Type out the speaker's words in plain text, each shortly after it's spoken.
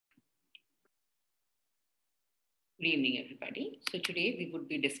Good evening, everybody. So today we would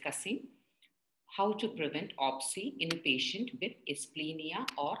be discussing how to prevent OPSI in a patient with asplenia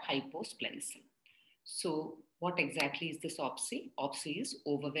or hyposplenism. So what exactly is this OPSI? OPSI is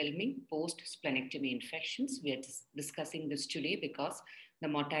overwhelming post-splenectomy infections. We are discussing this today because the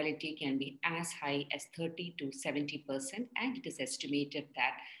mortality can be as high as 30 to 70%, and it is estimated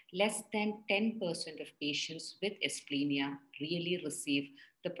that less than 10% of patients with asplenia really receive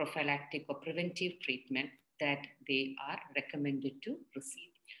the prophylactic or preventive treatment that they are recommended to receive.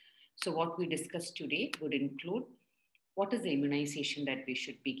 So, what we discussed today would include what is the immunization that we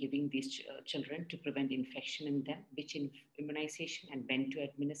should be giving these children to prevent infection in them, which immunization and when to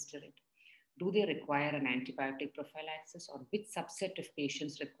administer it. Do they require an antibiotic prophylaxis, or which subset of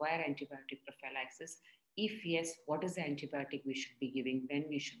patients require antibiotic prophylaxis? If yes, what is the antibiotic we should be giving, when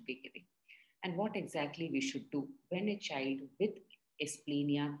we should be giving, and what exactly we should do when a child with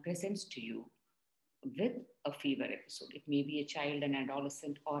asplenia presents to you with a fever episode. It may be a child, an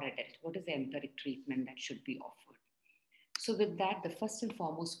adolescent, or adult. What is the empiric treatment that should be offered? So, with that, the first and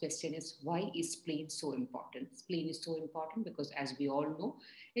foremost question is, why is spleen so important? Spleen is so important because, as we all know,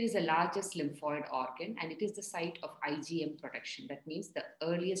 it is the largest lymphoid organ and it is the site of IgM production. That means the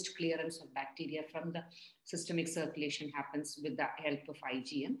earliest clearance of bacteria from the systemic circulation happens with the help of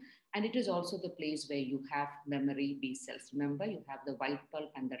IgM. And it is also the place where you have memory B cells. Remember, you have the white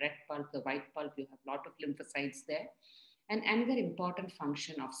pulp and the red pulp. The white pulp, you have a lot of lymphocytes there. And another important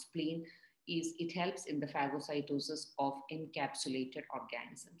function of spleen is it helps in the phagocytosis of encapsulated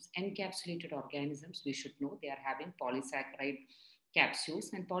organisms. Encapsulated organisms, we should know, they are having polysaccharide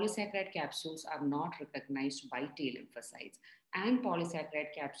capsules, and polysaccharide capsules are not recognized by T lymphocytes. And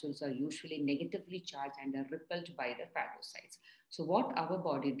polysaccharide capsules are usually negatively charged and are repelled by the phagocytes. So, what our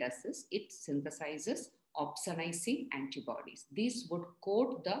body does is it synthesizes opsonizing antibodies. These would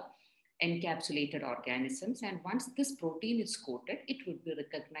coat the encapsulated organisms, and once this protein is coated, it would be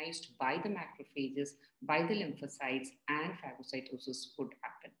recognized by the macrophages, by the lymphocytes, and phagocytosis would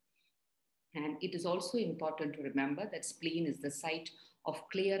happen. And it is also important to remember that spleen is the site of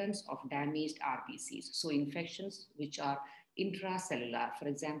clearance of damaged RBCs. So infections which are intracellular, for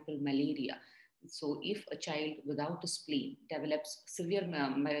example, malaria. So if a child without a spleen develops severe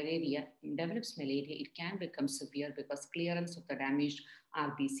malaria, it can become severe because clearance of the damaged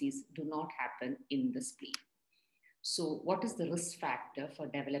RBCs do not happen in the spleen. So, what is the risk factor for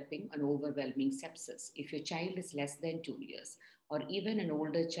developing an overwhelming sepsis? If your child is less than 2 years, or even an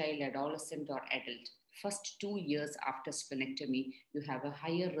older child, adolescent, or adult, first 2 years after splenectomy, you have a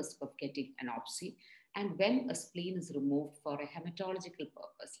higher risk of getting an OPSI. And when a spleen is removed for a hematological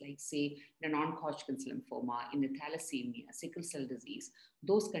purpose, like say in a non-Hodgkin's lymphoma, in a thalassemia, sickle cell disease,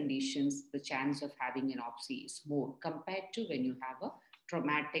 those conditions, the chance of having an OPSI is more compared to when you have a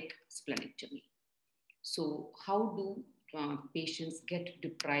traumatic splenectomy. So, how do patients get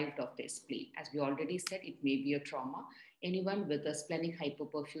deprived of their spleen? As we already said, it may be a trauma. Anyone with a splenic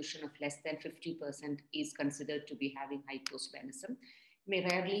hypoperfusion of less than 50% is considered to be having hyposplenism.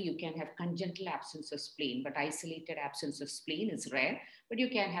 Rarely you can have congenital absence of spleen, but isolated absence of spleen is rare. But you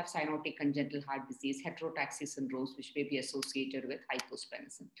can have cyanotic congenital heart disease, heterotaxy syndromes, which may be associated with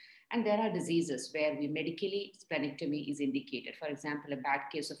hyposplenism. And there are diseases where we medically splenectomy is indicated. For example, a bad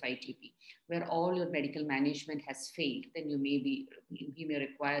case of ITP, where all your medical management has failed, then you may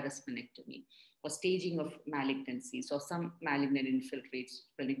require a splenectomy. Or staging of malignancies or some malignant infiltrates,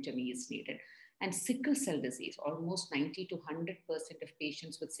 splenectomy is needed. And sickle cell disease, almost 90 to 100% of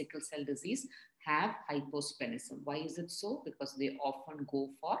patients with sickle cell disease have hyposplenism. Why is it so? Because they often go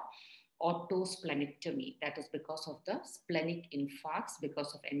for autosplenectomy. That is because of the splenic infarcts,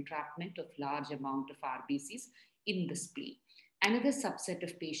 because of entrapment of large amount of RBCs in the spleen. Another subset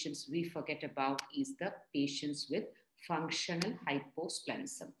of patients we forget about is the patients with functional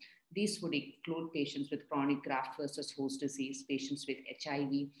hyposplenism. These would include patients with chronic graft versus host disease, patients with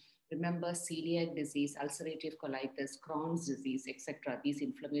HIV. Remember, celiac disease, ulcerative colitis, Crohn's disease, etc. These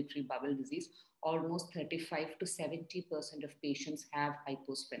inflammatory bowel disease, almost 35 to 70% of patients have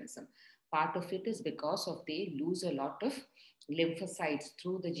hyposplenism. Part of it is because of they lose a lot of lymphocytes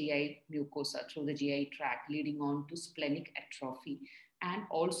through the GI mucosa, through the GI tract, leading on to splenic atrophy. And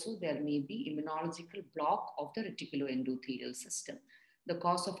also there may be immunological block of the reticuloendothelial system. The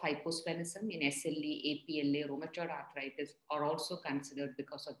cause of hyposplenism in SLE, APLA, rheumatoid arthritis are also considered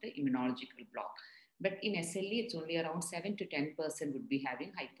because of the immunological block. But in SLE, it's only around 7 to 10% would be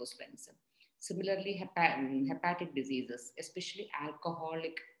having hyposplenism. Similarly, hepatic diseases, especially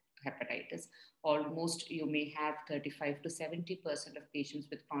alcoholic hepatitis, almost you may have 35 to 70% of patients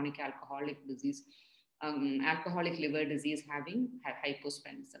with chronic alcoholic disease alcoholic liver disease having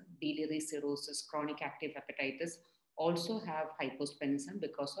hyposplenism. Biliary cirrhosis, chronic active hepatitis also have hyposplenism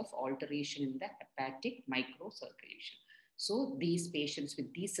because of alteration in the hepatic microcirculation. So these patients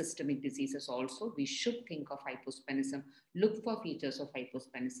with these systemic diseases also, we should think of hyposplenism, look for features of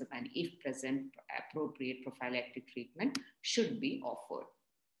hyposplenism, and if present, appropriate prophylactic treatment should be offered.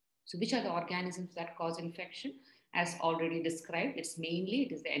 So which are the organisms that cause infection? As already described, it is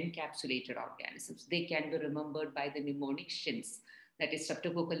the encapsulated organisms. They can be remembered by the mnemonic SHINS, that is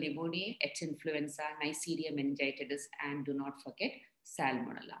streptococcal pneumoniae, H. influenza, Neisseria meningitis, and do not forget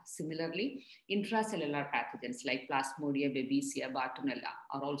Salmonella. Similarly, intracellular pathogens like Plasmodium, Babesia, Bartonella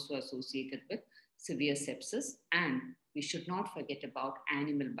are also associated with severe sepsis, and we should not forget about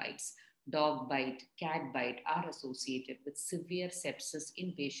animal bites. Dog bite, cat bite are associated with severe sepsis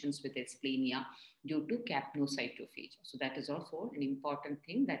in patients with asplenia due to capnocytophagia. So that is also an important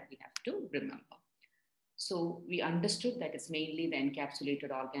thing that we have to remember. So we understood that it's mainly the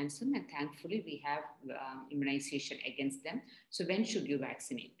encapsulated organism, and thankfully we have immunization against them. So when should you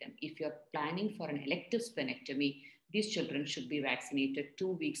vaccinate them? If you're planning for an elective splenectomy, these children should be vaccinated 2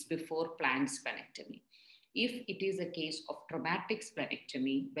 weeks before planned splenectomy. If it is a case of traumatic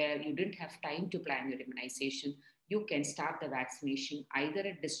splenectomy where you didn't have time to plan your immunization, you can start the vaccination either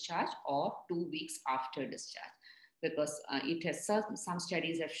at discharge or 2 weeks after discharge, because some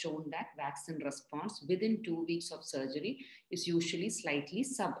studies have shown that vaccine response within 2 weeks of surgery is usually slightly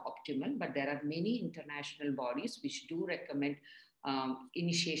suboptimal, but there are many international bodies which do recommend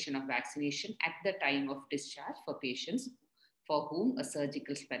initiation of vaccination at the time of discharge for patients for whom a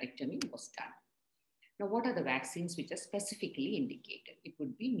surgical splenectomy was done. Now, what are the vaccines which are specifically indicated? It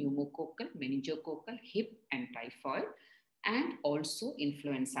would be pneumococcal, meningococcal, hip, and typhoid, and also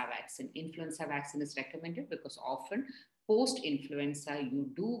influenza vaccine. Influenza vaccine is recommended because often post-influenza, you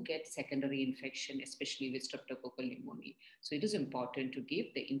do get secondary infection, especially with streptococcal pneumonia. So it is important to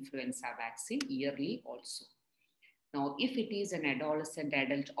give the influenza vaccine yearly also. Now, if it is an adolescent,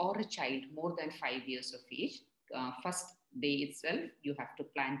 adult, or a child more than 5 years of age, first day itself, you have to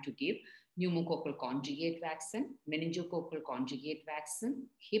plan to give pneumococcal conjugate vaccine, meningococcal conjugate vaccine,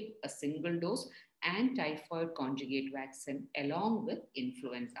 hip a single dose, and typhoid conjugate vaccine along with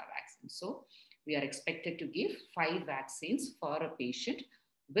influenza vaccine. So we are expected to give 5 vaccines for a patient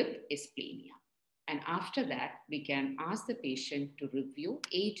with asplenia. And after that, we can ask the patient to review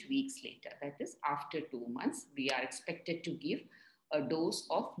 8 weeks later. That is, after 2 months, we are expected to give a dose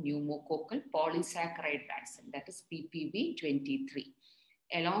of pneumococcal polysaccharide vaccine, that is PPV 23.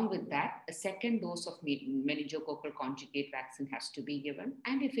 Along with that, a second dose of meningococcal conjugate vaccine has to be given.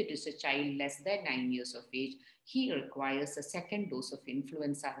 And if it is a child less than 9 years of age, he requires a second dose of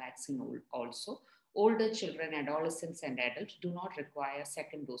influenza vaccine also. Older children, adolescents, and adults do not require a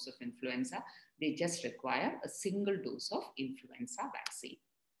second dose of influenza. They just require a single dose of influenza vaccine.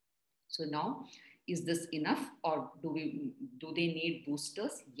 So now, is this enough, or do they need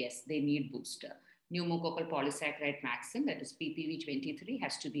boosters? Yes, they need booster. Pneumococcal polysaccharide vaccine, that is PPV 23,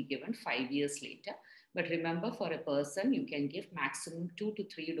 has to be given 5 years later. But remember, for a person, you can give maximum 2 to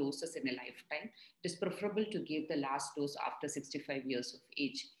 3 doses in a lifetime. It is preferable to give the last dose after 65 years of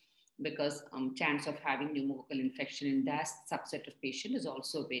age, because chance of having pneumococcal infection in that subset of patient is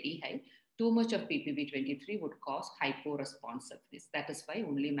also very high. Too much of PPV 23 would cause hyporesponsiveness. That is why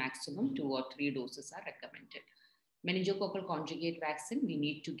only maximum 2 or 3 doses are recommended. Meningococcal conjugate vaccine, we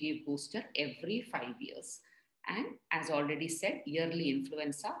need to give booster every 5 years. And as already said, yearly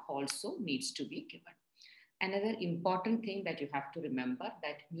influenza also needs to be given. Another important thing that you have to remember,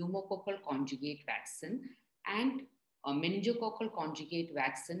 that pneumococcal conjugate vaccine and meningococcal conjugate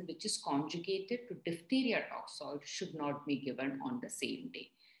vaccine, which is conjugated to diphtheria toxoid, should not be given on the same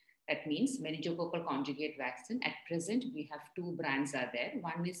day. That means meningococcal conjugate vaccine, at present, we have 2 brands are there.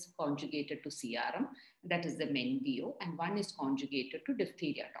 One is conjugated to CRM, that is the Menvio, and one is conjugated to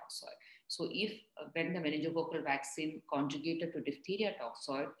diphtheria toxoid. So if when the meningococcal vaccine conjugated to diphtheria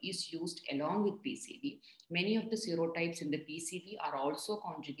toxoid is used along with PCV, many of the serotypes in the PCV are also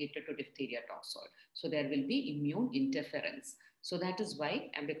conjugated to diphtheria toxoid. So there will be immune interference. So that is why,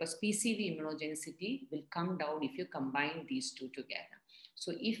 and because PCV immunogenicity will come down if you combine these 2 together.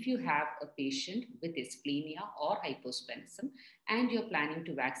 So if you have a patient with asplenia or hyposplenism and you're planning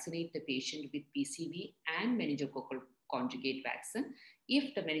to vaccinate the patient with PCV and meningococcal conjugate vaccine,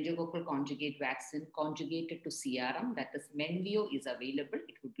 if the meningococcal conjugate vaccine conjugated to CRM, that is Menvio, is available,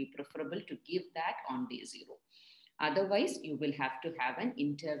 it would be preferable to give that on day 0. Otherwise, you will have to have an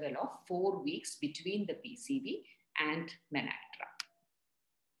interval of 4 weeks between the PCV and Menactra.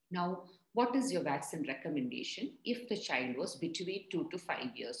 Now, what is your vaccine recommendation if the child was between 2 to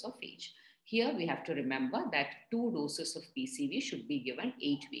 5 years of age? Here we have to remember that 2 doses of PCV should be given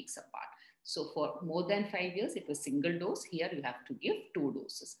 8 weeks apart. So for more than 5 years, if a single dose, here you have to give 2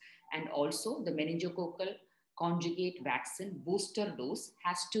 doses. And also the meningococcal conjugate vaccine booster dose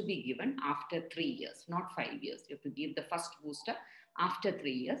has to be given after 3 years, not 5 years. You have to give the first booster after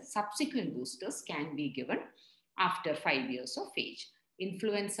 3 years. Subsequent boosters can be given after 5 years of age.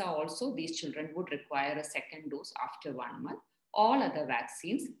 Influenza also, these children would require a second dose after 1 month. All other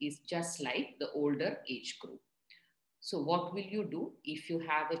vaccines is just like the older age group. So what will you do if you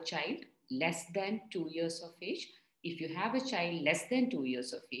have a child less than 2 years of age? If you have a child less than 2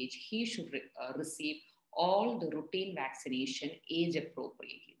 years of age, he should receive all the routine vaccination age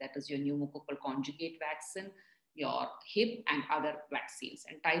appropriately. That is your pneumococcal conjugate vaccine, your hip and other vaccines.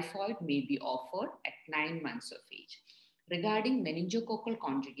 And typhoid may be offered at 9 months of age. Regarding meningococcal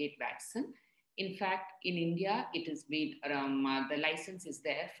conjugate vaccine, in fact, in India, it is made the license is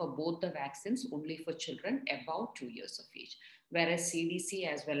there for both the vaccines only for children above 2 years of age. Whereas CDC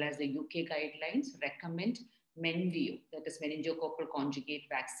as well as the UK guidelines recommend Menveo, that is meningococcal conjugate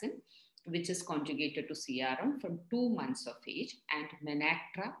vaccine, which is conjugated to CRM from 2 months of age, and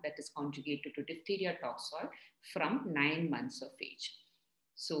Menactra, that is conjugated to diphtheria toxoid from 9 months of age.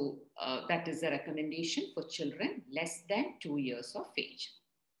 So that is the recommendation for children less than 2 years of age.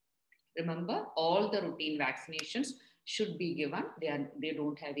 Remember, all the routine vaccinations should be given. They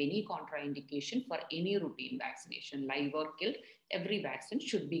don't have any contraindication for any routine vaccination, live or killed. Every vaccine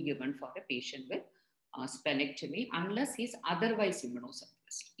should be given for a patient with splenectomy unless he's otherwise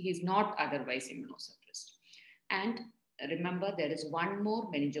immunosuppressed. He is not otherwise immunosuppressed. And remember, there is one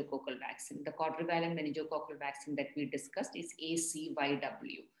more meningococcal vaccine. The quadrivalent meningococcal vaccine that we discussed is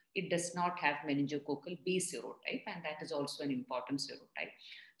ACYW. It does not have meningococcal B serotype, and that is also an important serotype.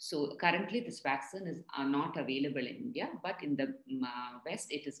 So currently this vaccine is not available in India, but in the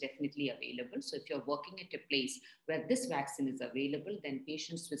West, it is definitely available. So if you're working at a place where this vaccine is available, then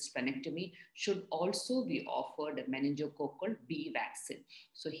patients with splenectomy should also be offered a meningococcal B vaccine.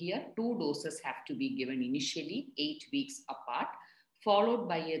 So here 2 doses have to be given initially 8 weeks apart, followed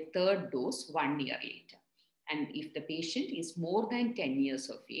by a third dose 1 year later. And if the patient is more than 10 years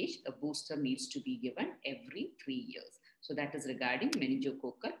of age, the booster needs to be given every 3 years. So that is regarding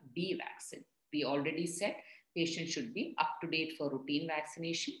meningococcal B vaccine. We already said patients should be up to date for routine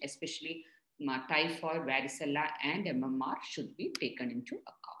vaccination, especially typhoid, varicella, and MMR should be taken into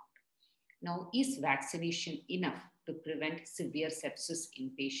account. Now, is vaccination enough to prevent severe sepsis in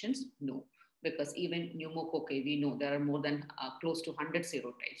patients? No, because even pneumococci, we know there are more than close to 100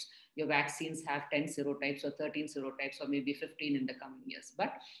 serotypes. Your vaccines have 10 serotypes or 13 serotypes or maybe 15 in the coming years.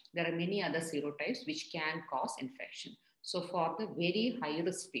 But there are many other serotypes which can cause infection. So for the very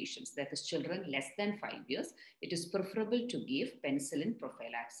high-risk patients, that is children less than 5 years, it is preferable to give penicillin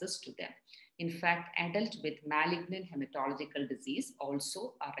prophylaxis to them. In fact, adults with malignant hematological disease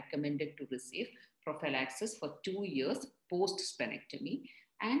also are recommended to receive prophylaxis for 2 years post-splenectomy,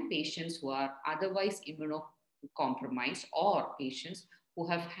 and patients who are otherwise immunocompromised or patients who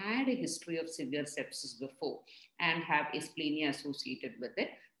have had a history of severe sepsis before and have asplenia associated with it,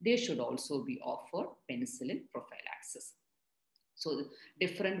 they should also be offered penicillin prophylaxis. So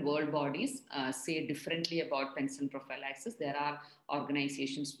different world bodies say differently about penicillin prophylaxis. There are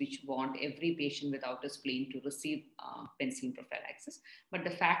organizations which want every patient without a spleen to receive penicillin prophylaxis. But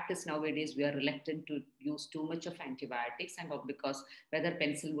the fact is nowadays we are reluctant to use too much of antibiotics, and because whether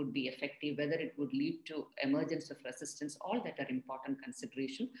penicillin would be effective, whether it would lead to emergence of resistance, all that are important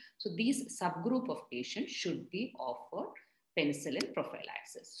consideration. So these subgroup of patients should be offered penicillin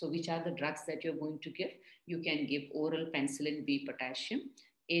prophylaxis. So which are the drugs that you're going to give? You can give oral penicillin V potassium,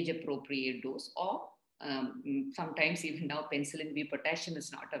 age appropriate dose, or sometimes even now penicillin V potassium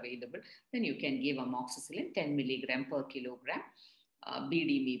is not available, then you can give amoxicillin 10 milligram per kilogram.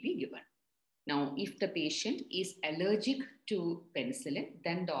 BD may be given. Now, if the patient is allergic to penicillin,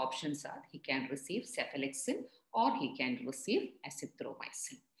 then the options are he can receive cephalexin or he can receive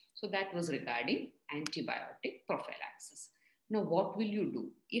azithromycin. So that was regarding antibiotic prophylaxis. Now, what will you do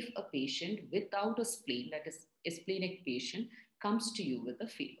if a patient without a spleen, that is a splenic patient, comes to you with a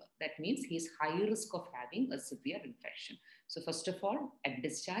fever? That means he is high risk of having a severe infection. So first of all, at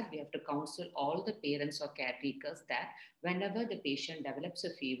discharge, we have to counsel all the parents or caretakers that whenever the patient develops a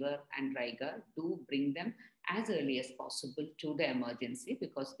fever and rigor, do bring them as early as possible to the emergency,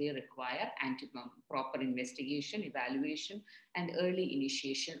 because they require proper investigation, evaluation, and early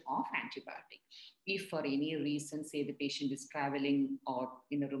initiation of antibiotic. If for any reason, say the patient is traveling or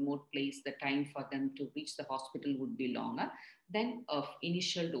in a remote place, the time for them to reach the hospital would be longer, then an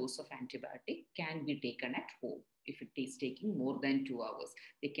initial dose of antibiotic can be taken at home. if it is taking more than 2 hours.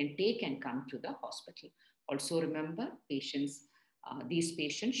 They can take and come to the hospital. Also remember, these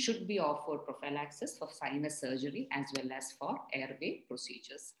patients should be offered prophylaxis for sinus surgery as well as for airway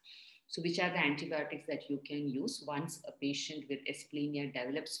procedures. So which are the antibiotics that you can use once a patient with asplenia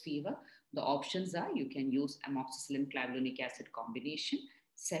develops fever? The options are you can use amoxicillin clavulanic acid combination,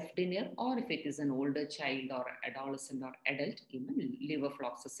 cefdinir, or if it is an older child or adolescent or adult, even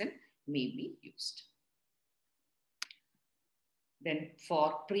levofloxacin may be used. Then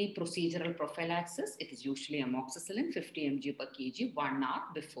for pre-procedural prophylaxis, it is usually amoxicillin 50 mg per kg 1 hour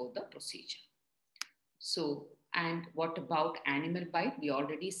before the procedure. So, and what about animal bite? We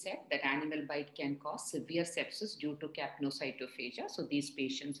already said that animal bite can cause severe sepsis due to capnocytophagia. So these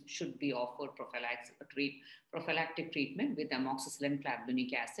patients should be offered prophylactic treatment with amoxicillin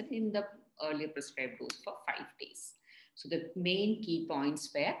clavulanic acid in the earlier prescribed dose for 5 days. So the main key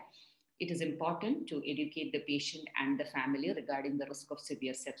points were, it is important to educate the patient and the family regarding the risk of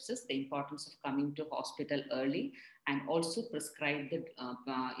severe sepsis, the importance of coming to hospital early, and also prescribe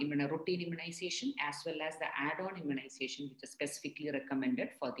the routine immunization as well as the add-on immunization, which is specifically recommended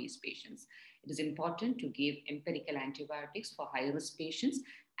for these patients. It is important to give empirical antibiotics for high-risk patients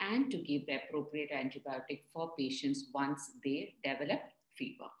and to give the appropriate antibiotic for patients once they develop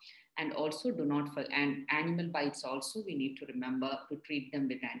fever. And also and animal bites also, we need to remember to treat them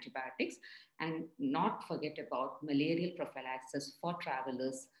with antibiotics, and not forget about malarial prophylaxis for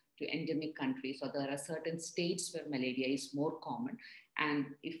travelers to endemic countries. So there are certain states where malaria is more common. And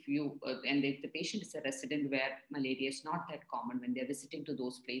if the patient is a resident where malaria is not that common, when they're visiting to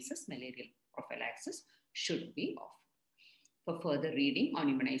those places, malarial prophylaxis should be offered. For further reading on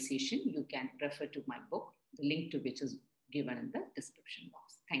immunization, you can refer to my book, the link to which is given in the description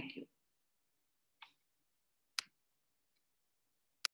box. Thank you.